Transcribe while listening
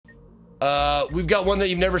We've got one that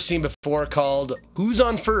you've never seen before called Who's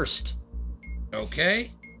on First?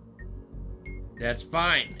 Okay. That's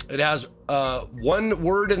fine. It has one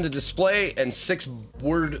word in the display and 6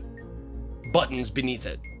 word buttons beneath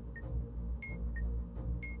it.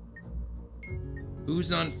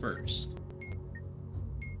 Who's on first?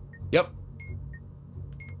 Yep.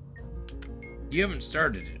 You haven't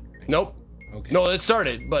started it. Right? Nope. Okay. No, it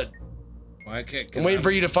started, but Well, okay, I'm waiting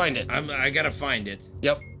for you to find it. I gotta find it.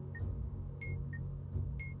 Yep.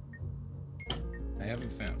 I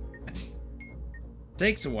haven't found it.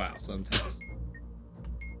 Takes a while sometimes.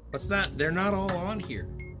 They're not all on here.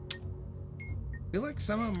 I feel like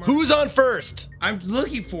some of them are. Who's on first? I'm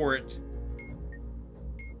looking for it.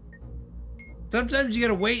 Sometimes you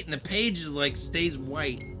gotta wait and the page like stays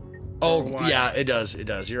white. Oh, yeah, it does. It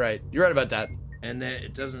does. You're right. You're right about that. And then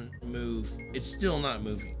it doesn't move. It's still not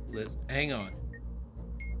moving. Liz, hang on.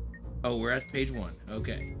 Oh, we're at page 1.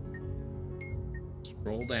 Okay.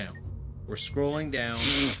 Scroll down. We're scrolling down.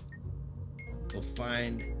 We'll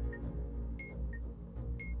find.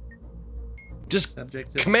 Just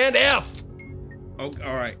subject. Command F. Oh,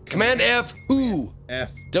 all right. Command F. Who? F.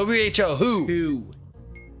 WHO. Who? Who?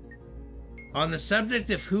 On the subject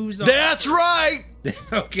of who's on. That's right.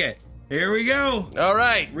 Okay. Here we go. All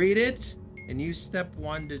right. Read it, and use step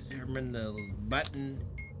 1 to determine the button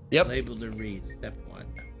labeled to read. Step 1.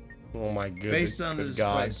 Oh my goodness. Based on the display.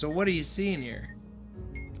 God. So what are you seeing here?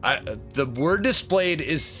 The word displayed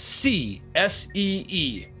is C.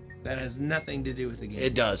 S-E-E. That has nothing to do with the game.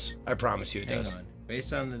 It does. I promise you it does. Hang on.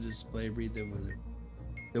 Based on the display, read the word.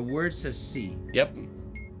 The word says C. Yep.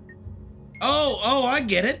 Oh, I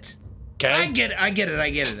get it. Okay. I get it.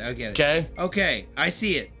 Okay. Okay, I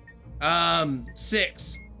see it.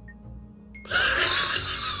 6.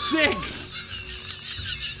 6.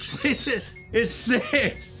 It's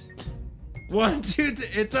 6. 1, 2, 3.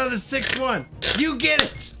 It's on the 6th one. You get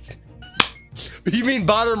it. You mean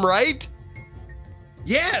bottom right?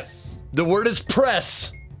 Yes. The word is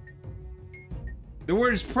press. The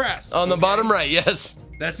word is press. On the bottom right, yes.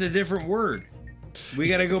 That's a different word. We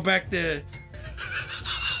gotta go back to.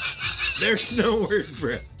 There's no word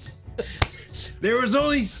press. There was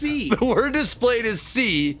only C. The word displayed is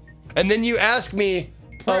C, and then you ask me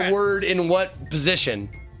Press. a word in what position.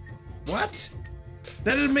 What?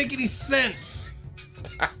 That doesn't make any sense.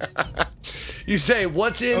 You say,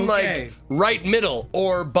 what's in like right middle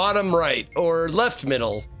or bottom right or left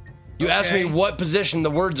middle? You ask me what position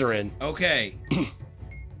the words are in. Okay.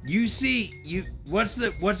 You see, what's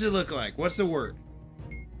it look like? What's the word?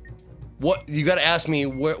 What you got to ask me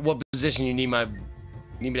what position you need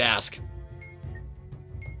me to ask.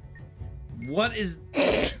 What is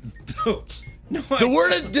the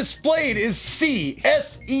word displayed is C.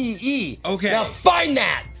 S-E-E. Okay. Now find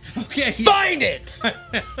that. Okay. Find it.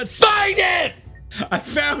 Find it. I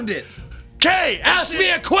found it. Okay, ask me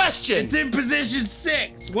a question. It's in position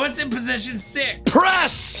 6. What's in position 6?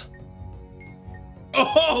 Press.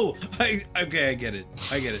 Oh, okay, I get it.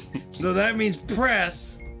 So that means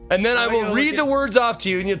press. And then I will read the words off to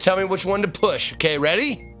you and you'll tell me which one to push. Okay,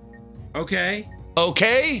 ready? Okay.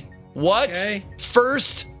 Okay. What? Okay.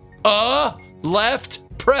 First,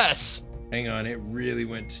 left, press. Hang on, it really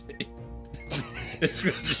went to, it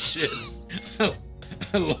went to shit.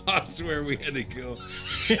 I lost where we had to go.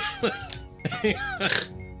 Okay,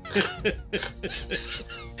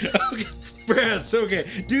 press.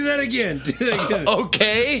 Okay, do that again.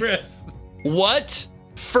 Okay. Press. What?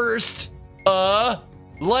 First,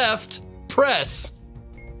 left, press.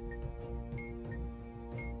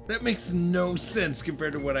 That makes no sense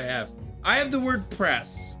compared to what I have. I have the word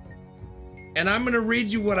press. And I'm going to read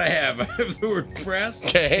you what I have. I have the word press.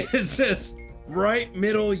 Okay. It says right,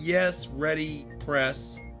 middle, yes, ready,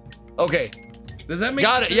 press. Okay. Does that make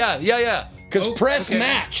sense? Got it. Yeah. Because press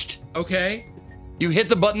matched. Okay. You hit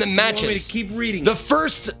the button that matches. You want me to keep reading?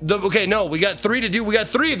 Okay, no, we got 3 to do. We got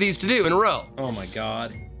 3 of these to do in a row. Oh my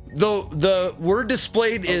God. The word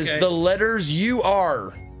displayed is the letters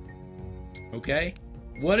UR. Okay.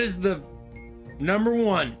 What is the number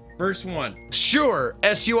 1? First one. Sure.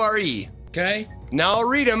 S-U-R-E. Okay. Now I'll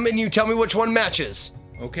read them and you tell me which one matches.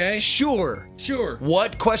 Okay. Sure. Sure.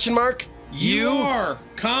 What? Question mark? You are,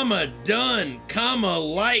 comma, done, comma,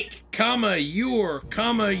 like, comma, your,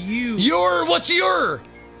 comma, you. Your? What's your?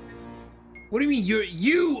 What do you mean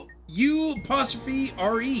you apostrophe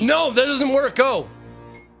R-E? No, that doesn't work. Go.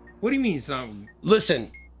 What do you mean it's not?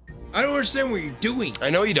 Listen. I don't understand what you're doing. I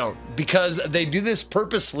know you don't. Because they do this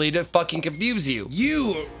purposely to fucking confuse you.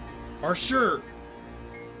 You are sure.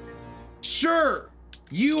 Sure.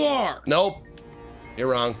 You are. Nope. You're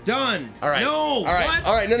wrong. Done. All right. No. All right. What?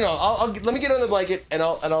 All right. No. I'll let me get on the blanket and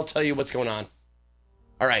I'll tell you what's going on.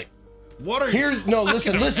 All right. What are you?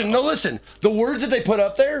 Listen. The words that they put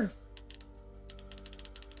up there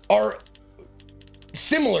are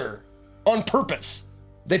similar on purpose.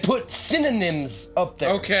 They put synonyms up there.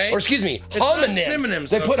 Okay. Or excuse me, It's not homonyms. synonyms,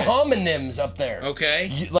 They put okay. homonyms up there.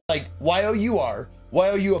 Okay. Like Y-O-U-R,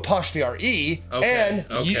 Y-O-U''R-E, Okay,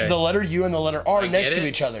 and the letter U and the letter R next to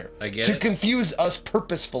each other. I get to it. confuse us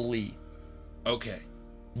purposefully. Okay.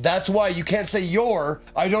 That's why you can't say your.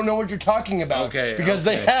 I don't know what you're talking about. Okay. Because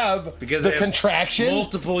they have the contraction.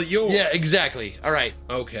 Multiple yours. Yeah, exactly. All right.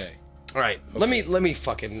 Okay. All right. Let me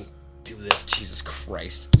fucking do this. Jesus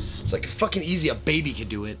Christ. It's like fucking easy. A baby could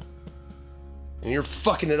do it. And you're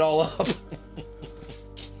fucking it all up.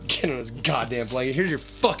 Get on this goddamn blanket. Here's your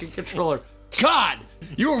fucking controller. God,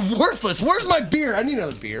 you're worthless. Where's my beer? I need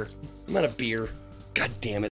another beer. I'm out of beer. God damn it.